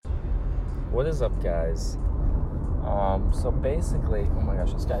What is up, guys? So basically, oh my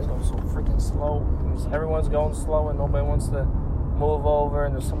gosh, this guy's going so freaking slow. Everyone's going slow and nobody wants to move over,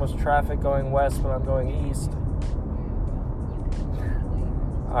 and there's so much traffic going west when I'm going east.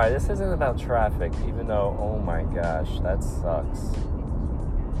 Alright, this isn't about traffic, even though, oh my gosh, that sucks.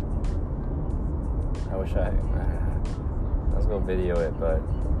 I wish I was going to video it, but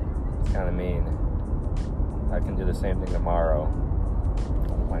it's kind of mean. I can do the same thing tomorrow.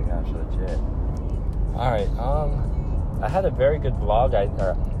 Oh my gosh, legit. Alright, I had a very good a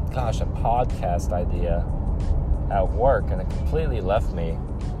podcast idea at work, and it completely left me.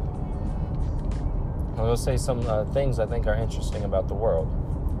 I'm going to say some things I think are interesting about the world.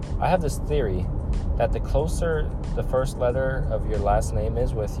 I have this theory that the closer the first letter of your last name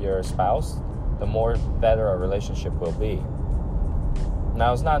is with your spouse, the more better a relationship will be.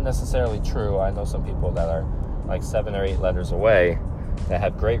 Now, it's not necessarily true. I know some people that are like 7 or 8 letters away that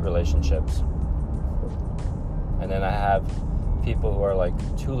have great relationships. And then I have people who are like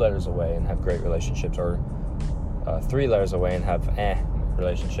 2 letters away and have great relationships, or 3 letters away and have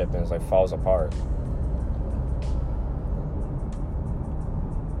relationship, and it's like falls apart.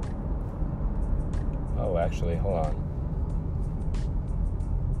 Oh, actually, hold on.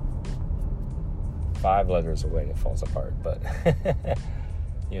 5 letters away and it falls apart, but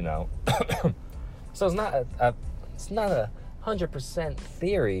you know. So it's not a 100%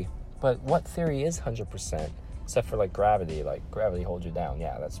 theory, but what theory is 100%? Except for like gravity holds you down.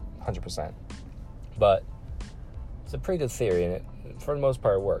 Yeah, that's 100%. But it's a pretty good theory, and it, for the most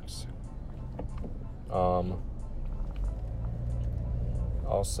part, works.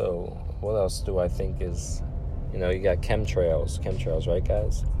 Also, what else do I think is, you got chemtrails, right,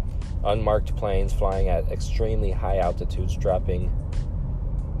 guys? Unmarked planes flying at extremely high altitudes, dropping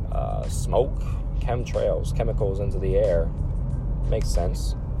smoke, chemicals into the air. Makes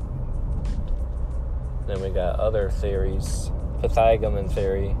sense. Then we got other theories. Pythagorean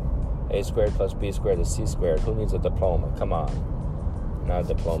theory. A squared plus B squared is C squared. Who needs a diploma? Come on. Not a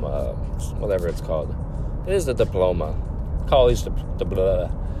diploma. Whatever it's called. It is a diploma.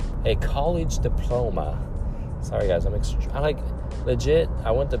 A college diploma. Sorry, guys. Legit,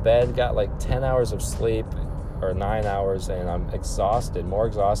 I went to bed, got like 10 hours of sleep, or 9 hours, and I'm exhausted. More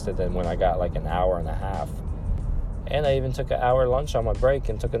exhausted than when I got like an hour and a half. And I even took an hour lunch on my break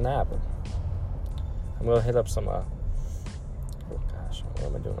and took a nap. I'm going to hit up some, what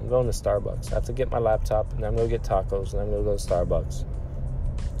am I doing? I'm going to Starbucks. I have to get my laptop, and then I'm going to get tacos, and then I'm going to go to Starbucks.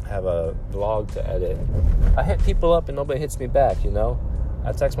 I have a vlog to edit. I hit people up, and nobody hits me back,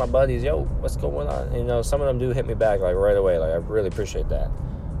 I text my buddies, yo, what's going on? And, some of them do hit me back, like, right away. Like, I really appreciate that.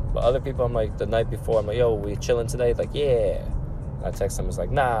 But other people, I'm like, the night before, I'm like, yo, we chilling today? Like, yeah. I text them, it's like,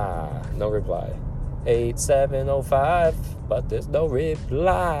 nah, no reply. 8705, but there's no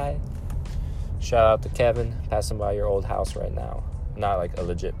reply. Shout out to Kevin, passing by your old house right now. Not like a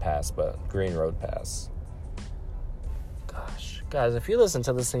legit pass, but Green Road pass. Gosh, guys, if you listen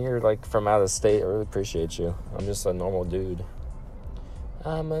to this and you're like from out of state, I really appreciate you. I'm just a normal dude.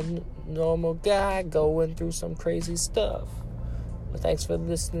 I'm a normal guy going through some crazy stuff. But thanks for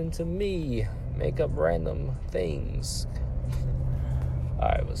listening to me make up random things.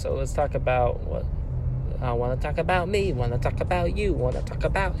 Alright, so let's talk about what I want to talk about. Me, want to talk about you, want to talk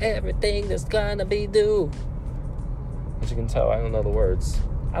about everything that's gonna be due. As you can tell, I don't know the words.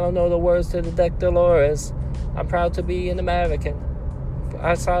 I don't know the words to the Deck Dolores. I'm proud to be an American.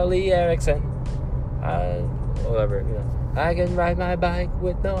 I saw Lee Erickson. Whatever, I can ride my bike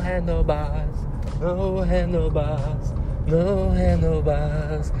with no handlebars. No handlebars. No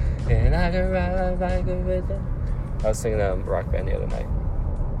handlebars. And I can ride my bike with them. I was singing that rock band the other night.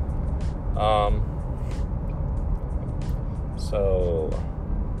 So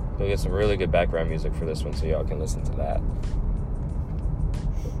we'll get some really good background music for this one so y'all can listen to that.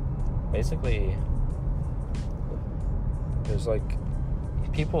 Basically, there's like,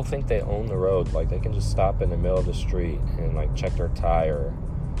 people think they own the road. Like, they can just stop in the middle of the street and like check their tire,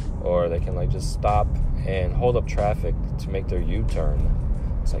 or they can like just stop and hold up traffic to make their U-turn.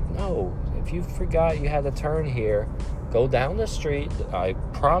 It's like, no, if you forgot you had to turn here, go down the street. I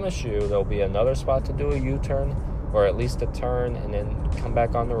promise you there'll be another spot to do a U-turn, or at least a turn, and then come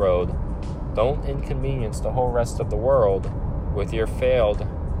back on the road. Don't inconvenience the whole rest of the world with your failed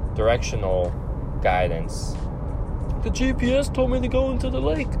directional guidance. The GPS told me to go into the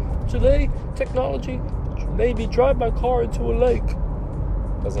lake. Today, technology made me drive my car into a lake.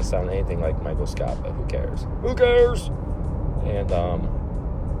 Doesn't sound anything like Michael Scott, but who cares? Who cares? And,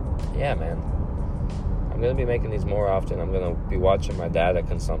 yeah, man. I'm going to be making these more often. I'm going to be watching my data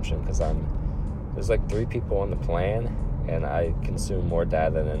consumption, because there's like 3 people on the plan, and I consume more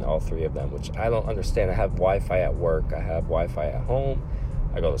data than all three of them, which I don't understand. I have Wi-Fi at work. I have Wi-Fi at home.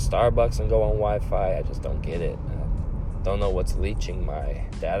 I go to Starbucks and go on Wi-Fi. I just don't get it. I don't know what's leaching my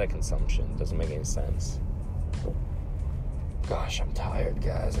data consumption. It doesn't make any sense. Gosh, I'm tired,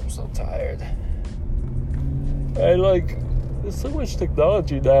 guys. I'm so tired. There's so much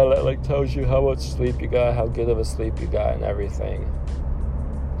technology now that tells you how much sleep you got, how good of a sleep you got, and everything.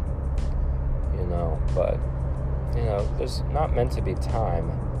 But there's not meant to be time.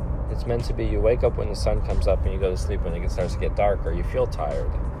 It's meant to be you wake up when the sun comes up and you go to sleep when it starts to get dark, or you feel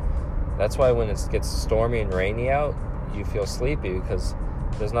tired. That's why when it gets stormy and rainy out, you feel sleepy, because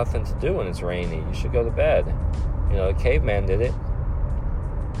there's nothing to do when it's rainy. You should go to bed. The caveman did it.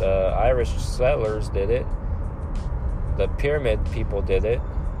 The Irish settlers did it. The pyramid people did it.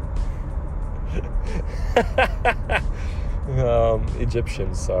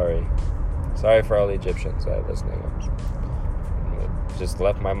 Egyptians, sorry. Sorry for all the Egyptians that are listening. It just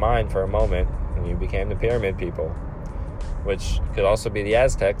left my mind for a moment, and you became the pyramid people, which could also be the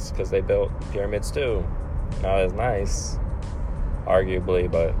Aztecs, because they built pyramids too. Not as nice, arguably,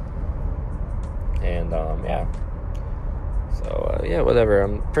 but yeah. So whatever.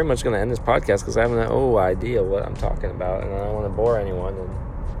 I'm pretty much going to end this podcast because I have no idea what I'm talking about, and I don't want to bore anyone.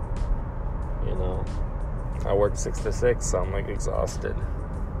 And I work 6 to 6, so I'm exhausted.